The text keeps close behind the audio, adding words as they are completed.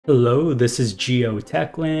Hello, this is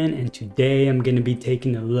Geotech and today I'm going to be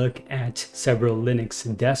taking a look at several Linux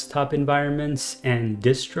desktop environments and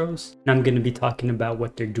distros. And I'm going to be talking about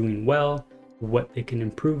what they're doing well, what they can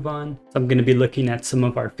improve on. So I'm going to be looking at some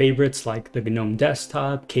of our favorites like the Gnome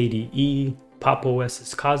Desktop, KDE, Pop!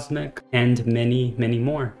 OS's Cosmic, and many, many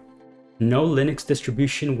more. No Linux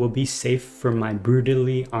distribution will be safe from my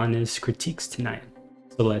brutally honest critiques tonight.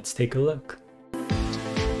 So let's take a look.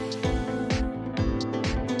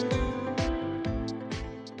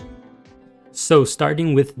 So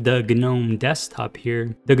starting with the Gnome desktop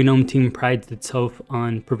here, the Gnome team prides itself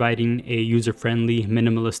on providing a user-friendly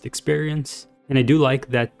minimalist experience. And I do like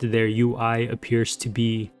that their UI appears to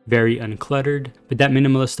be very uncluttered, but that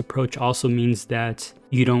minimalist approach also means that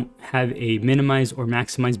you don't have a minimize or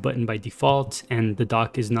maximize button by default, and the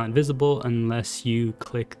dock is not visible unless you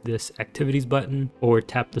click this activities button or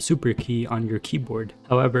tap the super key on your keyboard.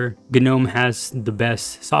 However, Gnome has the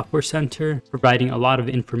best software center, providing a lot of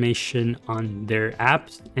information on their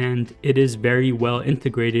apps, and it is very well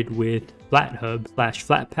integrated with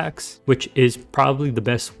FlatHub/Flatpaks, which is probably the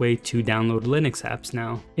best way to download Linux apps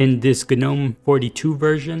now. In this Gnome 42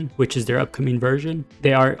 version, which is their upcoming version,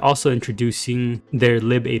 they are also introducing their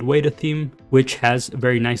lib8weta theme, which has a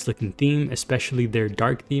very nice looking theme, especially their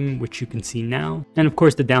dark theme, which you can see now. And of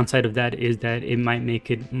course, the downside of that is that it might make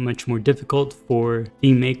it much more difficult for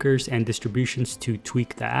theme makers and distributions to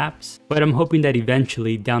tweak the apps. But I'm hoping that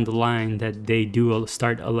eventually down the line that they do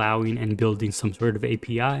start allowing and building some sort of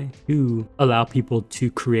API to allow people to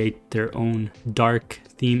create their own dark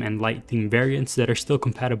theme and light theme variants that are still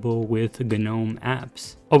compatible with Gnome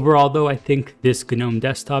apps. Overall though, I think this Gnome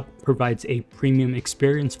desktop provides a premium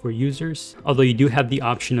experience for users, although you do have the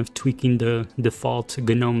option of tweaking the default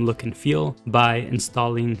Gnome look and feel by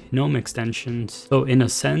installing Gnome extensions. So in a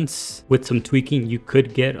sense, with some tweaking, you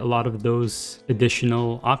could get a lot of those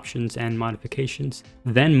additional options and modifications.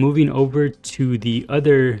 Then moving over to the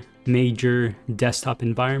other major desktop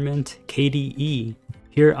environment, KDE.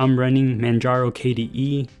 Here I'm running Manjaro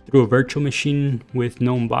KDE through a virtual machine with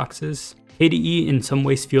Gnome boxes. KDE in some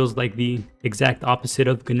ways feels like the exact opposite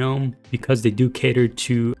of Gnome because they do cater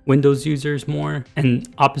to Windows users more,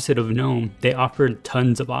 and opposite of Gnome, they offer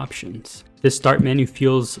tons of options. The start menu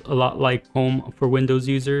feels a lot like home for Windows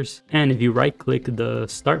users, and if you right click the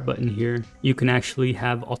start button here, you can actually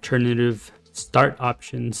have alternative start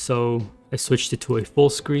options. So I switched it to a full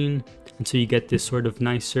screen, and so you get this sort of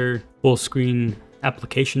nicer full screen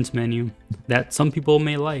applications menu that some people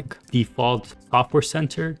may like. Default software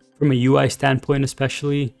center, from a UI standpoint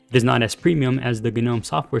especially, it is not as premium as the Gnome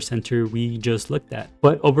software center we just looked at,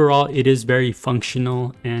 but overall it is very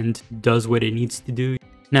functional and does what it needs to do.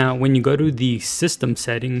 Now, when you go to the system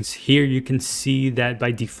settings, here you can see that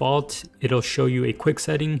by default, it'll show you a quick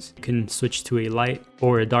settings. You can switch to a light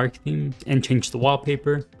or a dark theme and change the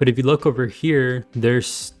wallpaper. But if you look over here,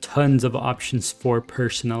 there's tons of options for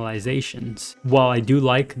personalizations. While I do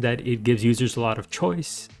like that it gives users a lot of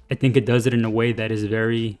choice, I think it does it in a way that is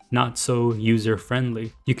very not so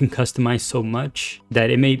user-friendly. You can customize so much that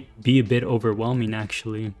it may be a bit overwhelming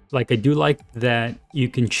actually. Like, I do like that you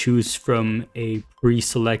can choose from a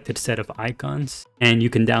pre-selected set of icons and you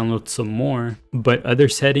can download some more, but other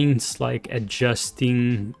settings like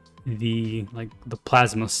adjusting the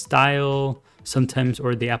plasma style sometimes,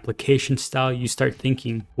 or the application style, you start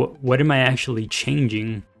thinking, what am I actually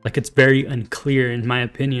changing? Like, it's very unclear in my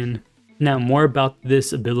opinion. Now, more about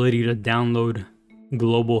this ability to download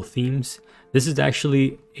global themes. This is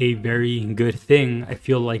actually a very good thing. I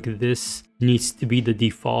feel like this needs to be the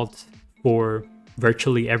default for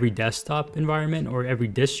virtually every desktop environment or every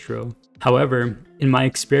distro. However, in my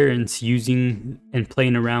experience, using and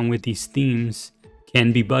playing around with these themes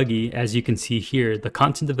can be buggy. As you can see here, the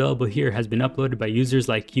content available here has been uploaded by users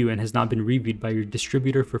like you and has not been reviewed by your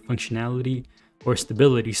distributor for functionality or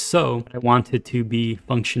stability, so I want it to be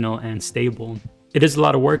functional and stable. It is a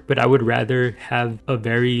lot of work, but I would rather have a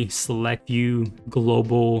very select few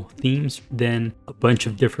global themes than a bunch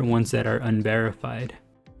of different ones that are unverified.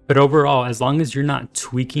 But overall, as long as you're not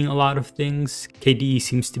tweaking a lot of things, KDE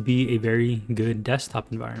seems to be a very good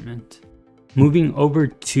desktop environment. Moving over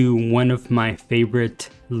to one of my favorite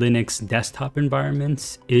Linux desktop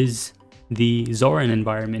environments is the Zorn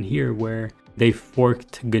environment here, where they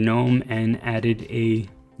forked Gnome and added a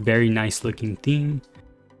very nice looking theme,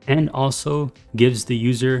 and also gives the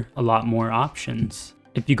user a lot more options.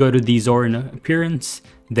 If you go to the Zorn appearance,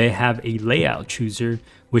 they have a layout chooser,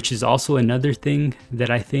 which is also another thing that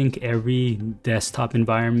I think every desktop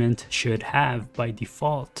environment should have by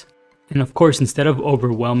default. And of course, instead of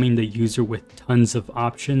overwhelming the user with tons of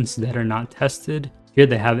options that are not tested, Here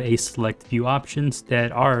they have a select few options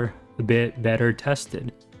that are a bit better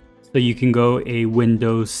tested. So you can go a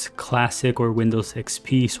Windows Classic or Windows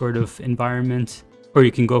XP sort of environment, or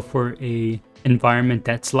you can go for a environment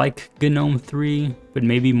that's like GNOME 3, but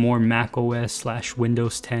maybe more Mac OS /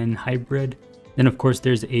 Windows 10 hybrid. Then of course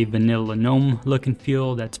there's a vanilla Gnome look and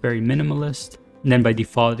feel that's very minimalist. And then by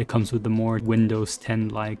default it comes with a more Windows 10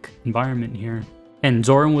 like environment here. And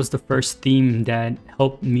Zorn was the first theme that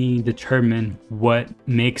helped me determine what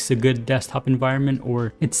makes a good desktop environment,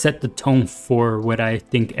 or it set the tone for what I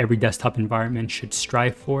think every desktop environment should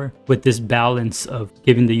strive for, with this balance of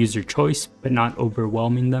giving the user choice but not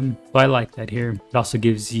overwhelming them. So I like that here. It also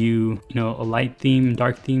gives you, a light theme,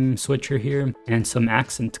 dark theme switcher here, and some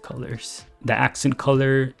accent colors. The accent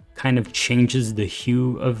color kind of changes the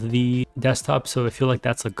hue of the desktop, so I feel like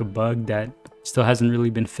that's like a bug that still hasn't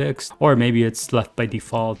really been fixed, or maybe it's left by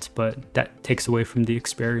default, but that takes away from the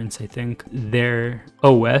experience. I think their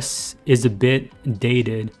OS is a bit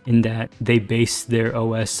dated in that they base their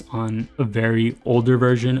OS on a very older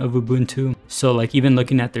version of Ubuntu. So like even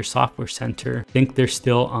looking at their software center, I think they're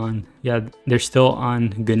still on GNOME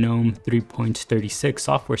 3.36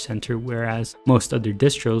 software center, whereas most other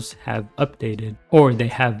distros have updated, or they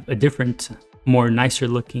have a different, more nicer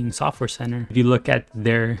looking software center. If you look at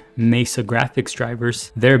their Mesa graphics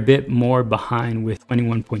drivers, they're a bit more behind with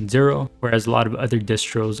 21.0, whereas a lot of other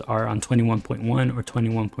distros are on 21.1 or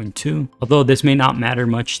 21.2. Although this may not matter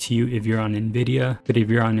much to you if you're on NVIDIA, but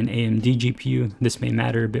if you're on an AMD GPU, this may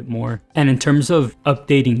matter a bit more. And in terms of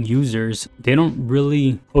updating users, they don't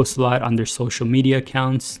really post a lot on their social media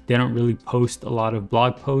accounts. They don't really post a lot of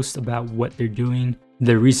blog posts about what they're doing.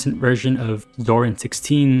 The recent version of Zorn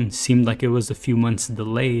 16 seemed like it was a few months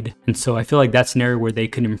delayed, and so I feel like that's an area where they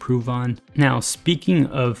could improve on. Now, speaking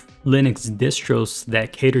of Linux distros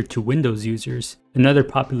that cater to Windows users, another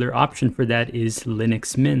popular option for that is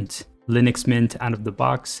Linux Mint. Linux Mint out of the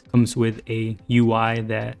box comes with a UI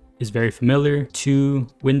that is very familiar to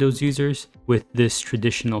Windows users, with this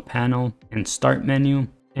traditional panel and start menu.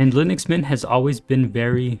 And Linux Mint has always been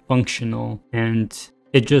very functional, and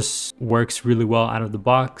it just works really well out of the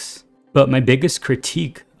box. But my biggest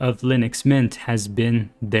critique of Linux Mint has been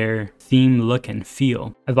their theme look and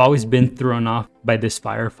feel. I've always been thrown off by this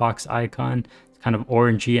Firefox icon. It's kind of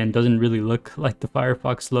orangey and doesn't really look like the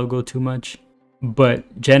Firefox logo too much.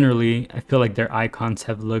 But generally, I feel like their icons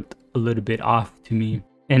have looked a little bit off to me.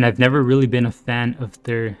 And I've never really been a fan of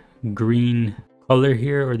their green color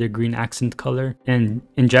here, or their green accent color, and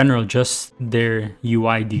in general, just their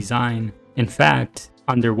UI design. In fact,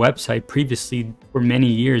 on their website previously, for many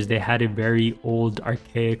years, they had a very old,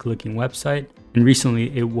 archaic looking website, and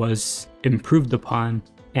recently it was improved upon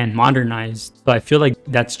and modernized. So I feel like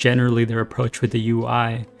that's generally their approach with the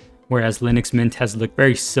UI, whereas Linux Mint has looked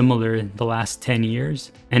very similar in the last 10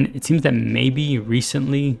 years. And it seems that maybe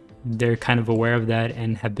recently they're kind of aware of that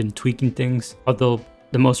and have been tweaking things, although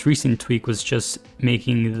the most recent tweak was just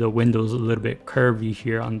making the windows a little bit curvy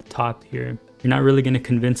here on the top here. You're not really going to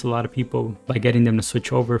convince a lot of people by getting them to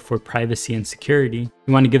switch over for privacy and security.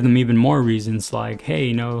 You want to give them even more reasons, like,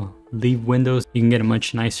 hey, leave Windows, you can get a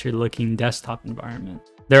much nicer looking desktop environment.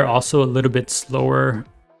 They're also a little bit slower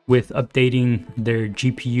with updating their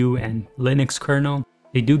GPU and Linux kernel.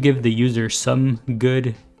 They do give the user some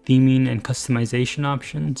good theming and customization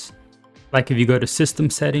options. Like if you go to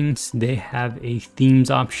system settings, they have a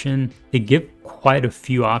themes option. They give quite a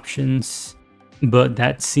few options, but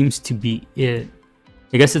that seems to be it.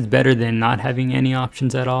 I guess it's better than not having any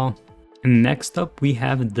options at all. And next up, we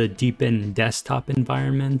have the Deepin desktop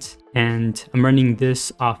environment, and I'm running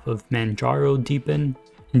this off of Manjaro Deepin.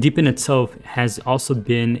 And Deepin itself has also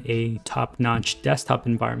been a top-notch desktop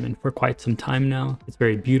environment for quite some time now. It's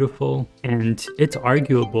very beautiful, and it's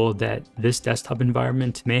arguable that this desktop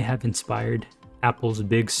environment may have inspired Apple's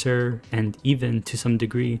Big Sur, and even to some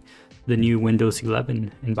degree the new Windows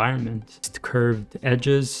 11 environment. It's curved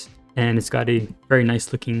edges, and it's got a very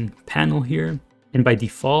nice looking panel here. And by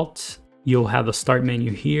default, you'll have a start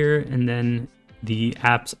menu here, and then the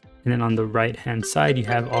apps, and then on the right hand side you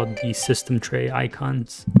have all the system tray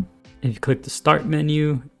icons. If you click the start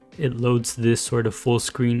menu, it loads this sort of full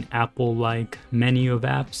screen Apple-like menu of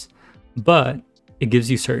apps, but it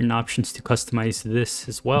gives you certain options to customize this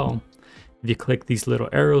as well. If you click these little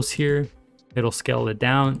arrows here, it'll scale it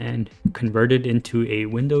down and convert it into a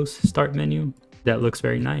Windows start menu that looks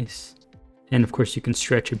very nice. And of course you can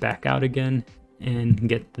stretch it back out again and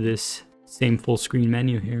get this same full screen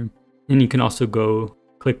menu here. And you can also go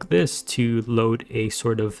click this to load a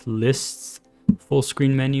sort of lists full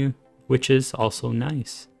screen menu, which is also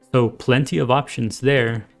nice. So plenty of options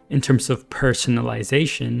there. In terms of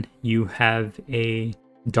personalization, you have a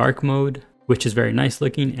dark mode, which is very nice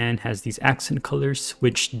looking and has these accent colors,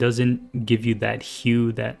 which doesn't give you that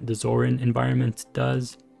hue that the Zorn environment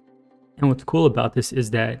does. And what's cool about this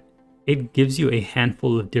is that it gives you a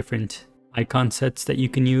handful of different icon sets that you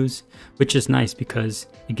can use, which is nice because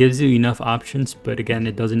it gives you enough options, but again,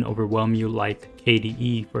 it doesn't overwhelm you like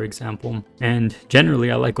KDE, for example. And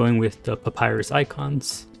generally, I like going with the papyrus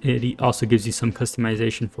icons. It also gives you some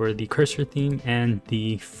customization for the cursor theme and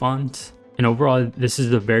the font. And overall, this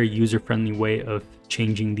is a very user-friendly way of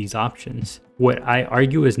changing these options. What I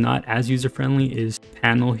argue is not as user-friendly is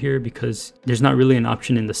panel here, because there's not really an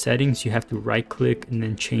option in the settings. You have to right-click and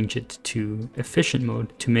then change it to efficient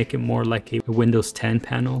mode to make it more like a Windows 10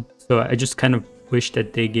 panel. So I just kind of wish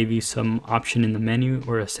that they gave you some option in the menu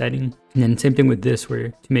or a setting. And then same thing with this, where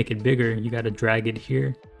to make it bigger, you got to drag it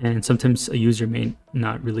here. And sometimes a user may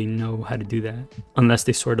not really know how to do that unless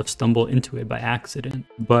they sort of stumble into it by accident.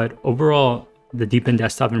 But overall, the Deepin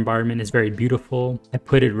desktop environment is very beautiful. I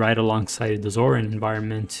put it right alongside the Zorn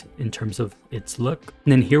environment in terms of its look.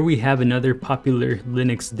 And then here we have another popular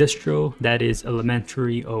Linux distro, that is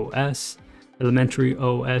Elementary OS. Elementary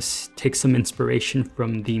OS takes some inspiration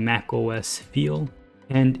from the Mac OS feel,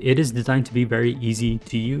 and it is designed to be very easy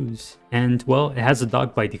to use. And well, it has a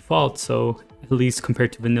dock by default, so at least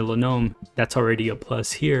compared to vanilla Gnome, that's already a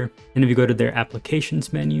plus here. And if you go to their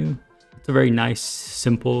applications menu, it's a very nice,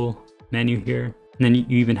 simple menu here. And then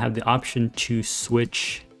you even have the option to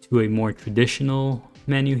switch to a more traditional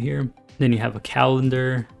menu here. Then you have a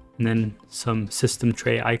calendar and then some system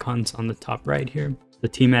tray icons on the top right here. The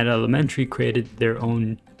team at Elementary created their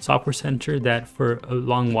own software center that for a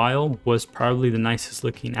long while was probably the nicest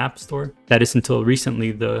looking app store. That is until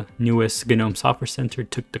recently the newest Gnome software center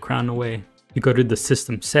took the crown away. You go to the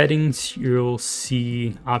system settings, you'll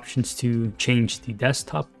see options to change the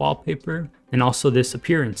desktop wallpaper and also this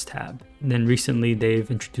appearance tab. And then recently they've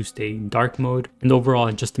introduced a dark mode, and overall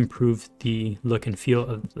it just improved the look and feel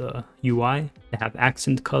of the UI. They have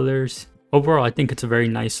accent colors. Overall, I think it's a very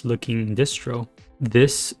nice looking distro.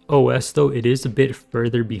 This OS though, it is a bit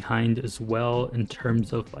further behind as well in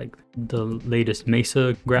terms of like the latest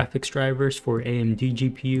Mesa graphics drivers for AMD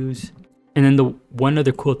GPUs. And then the one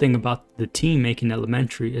other cool thing about the team making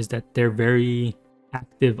Elementary is that they're very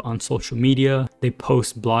active on social media. They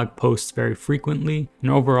post blog posts very frequently,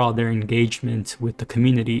 and overall their engagement with the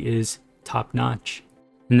community is top notch.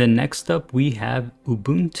 And then next up we have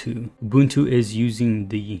Ubuntu. Ubuntu is using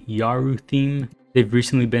the Yaru theme. They've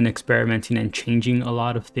recently been experimenting and changing a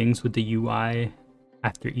lot of things with the UI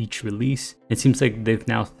after each release. It seems like they've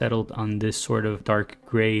now settled on this sort of dark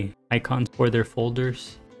gray icons for their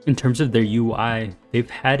folders. In terms of their UI, they've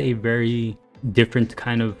had a very different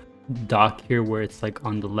kind of dock here where it's like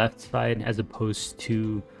on the left side as opposed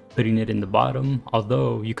to putting it in the bottom,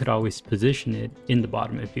 although you could always position it in the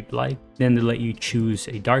bottom if you'd like. Then they let you choose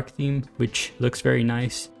a dark theme, which looks very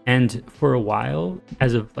nice. And for a while,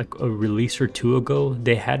 as of like a release or two ago,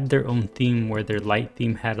 they had their own theme where their light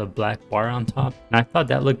theme had a black bar on top. And I thought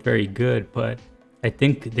that looked very good, but I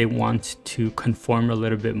think they want to conform a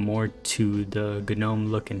little bit more to the Gnome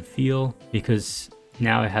look and feel, because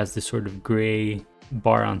now it has this sort of gray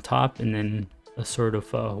bar on top and then a sort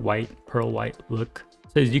of white, pearl white look.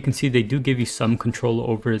 So as you can see, they do give you some control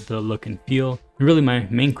over the look and feel. And really my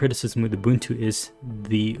main criticism with Ubuntu is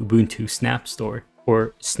the Ubuntu Snap Store,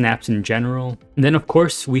 or snaps in general. And then of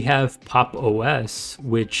course we have Pop! OS,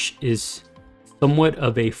 which is somewhat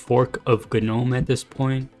of a fork of Gnome at this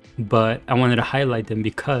point, but I wanted to highlight them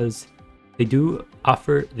because they do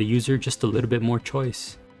offer the user just a little bit more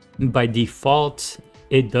choice. By default,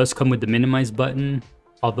 it does come with the minimize button,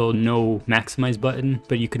 although no maximize button,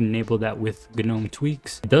 but you can enable that with Gnome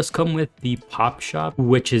tweaks. It does come with the Pop Shop,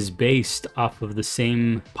 which is based off of the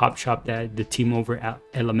same Pop Shop that the team over at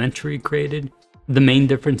Elementary created. The main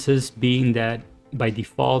differences being that by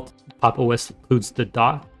default, Pop! OS includes the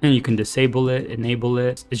dock, and you can disable it, enable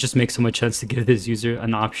it. It just makes so much sense to give this user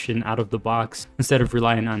an option out of the box instead of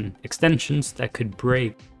relying on extensions that could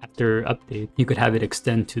break after update. You could have it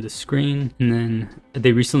extend to the screen. And then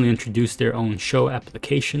they recently introduced their own show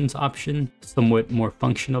applications option, somewhat more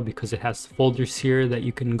functional because it has folders here that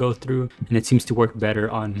you can go through, and it seems to work better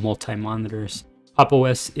on multi-monitors. Pop!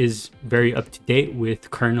 OS is very up to date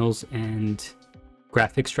with kernels and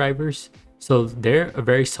graphics drivers, so they're a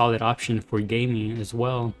very solid option for gaming as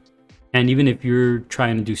well. And even if you're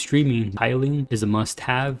trying to do streaming, tiling is a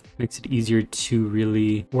must-have. Makes it easier to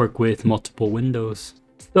really work with multiple windows.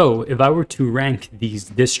 So if I were to rank these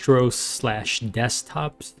distros slash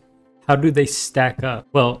desktops, How do they stack up?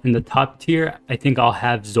 Well, in the top tier, I think I'll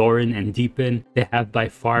have Zorn and Deepin. They have by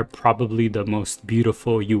far probably the most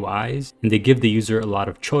beautiful UIs, and they give the user a lot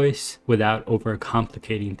of choice without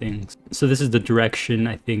overcomplicating things. So this is the direction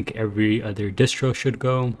I think every other distro should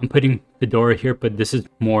go. I'm putting Fedora here, but this is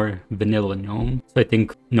more vanilla Gnome. So I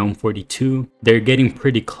think Gnome 42, they're getting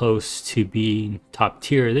pretty close to being top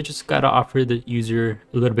tier. They just gotta offer the user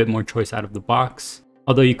a little bit more choice out of the box.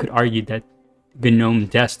 Although you could argue that Gnome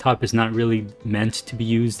desktop is not really meant to be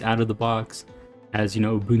used out of the box, as you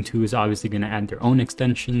know, Ubuntu is obviously going to add their own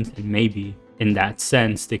extensions, and maybe in that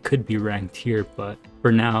sense they could be ranked here, but for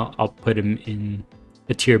now I'll put them in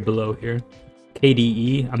a tier below here.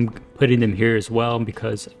 KDE, I'm putting them here as well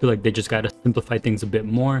because I feel like they just got to simplify things a bit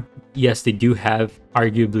more. Yes, they do have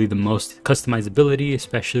arguably the most customizability,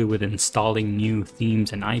 especially with installing new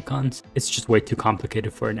themes and icons. It's just way too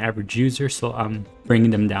complicated for an average user, so I'm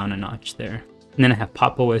bringing them down a notch there. And then I have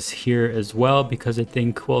Pop! OS here as well because I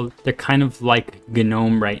think, well, they're kind of like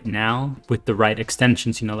GNOME right now with the right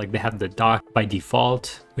extensions, you know, like they have the dock by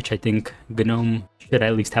default, which I think GNOME should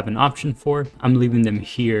at least have an option for. I'm leaving them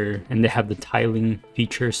here, and they have the tiling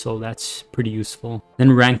feature, so that's pretty useful.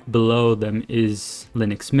 Then ranked below them is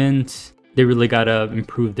Linux Mint. They really gotta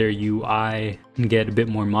improve their UI and get a bit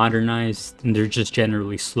more modernized, and they're just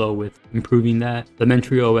generally slow with improving that.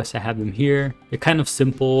 Elementary OS, I have them here. They're kind of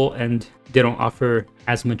simple and they don't offer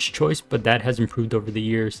as much choice, but that has improved over the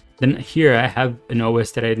years. Then here I have an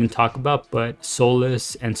OS that I didn't talk about, but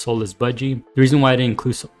Solus and Solus Budgie. The reason why I didn't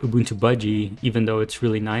include Ubuntu Budgie, even though it's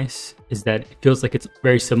really nice, is that it feels like it's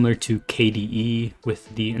very similar to KDE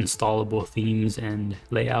with the installable themes and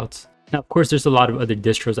layouts. Now, of course, there's a lot of other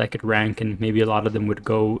distros I could rank, and maybe a lot of them would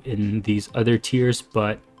go in these other tiers,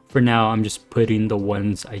 but for now, I'm just putting the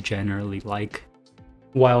ones I generally like.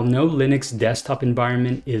 While no Linux desktop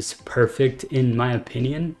environment is perfect in my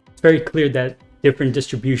opinion, it's very clear that different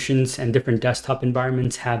distributions and different desktop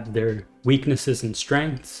environments have their weaknesses and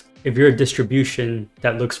strengths. If you're a distribution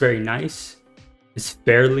that looks very nice, is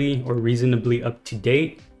fairly or reasonably up to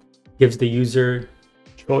date, gives the user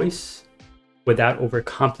choice without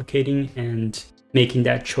overcomplicating and making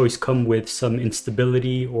that choice come with some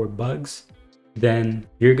instability or bugs, then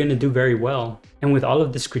you're going to do very well. And with all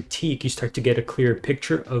of this critique, you start to get a clear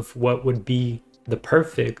picture of what would be the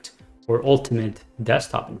perfect or ultimate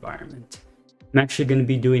desktop environment. I'm actually going to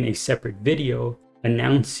be doing a separate video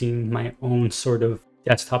announcing my own sort of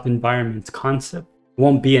desktop environment concept. It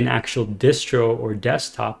won't be an actual distro or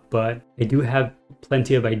desktop, but I do have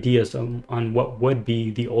plenty of ideas on what would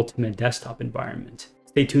be the ultimate desktop environment.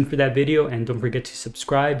 Stay tuned for that video, and don't forget to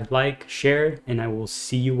subscribe, like, share, and I will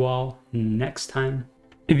see you all next time.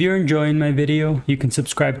 If you're enjoying my video, you can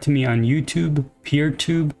subscribe to me on YouTube,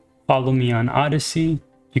 PeerTube, follow me on Odyssey.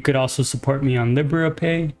 You could also support me on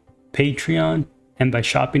LiberaPay, Patreon, and by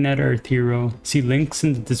shopping at Earth Hero. See links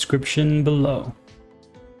in the description below.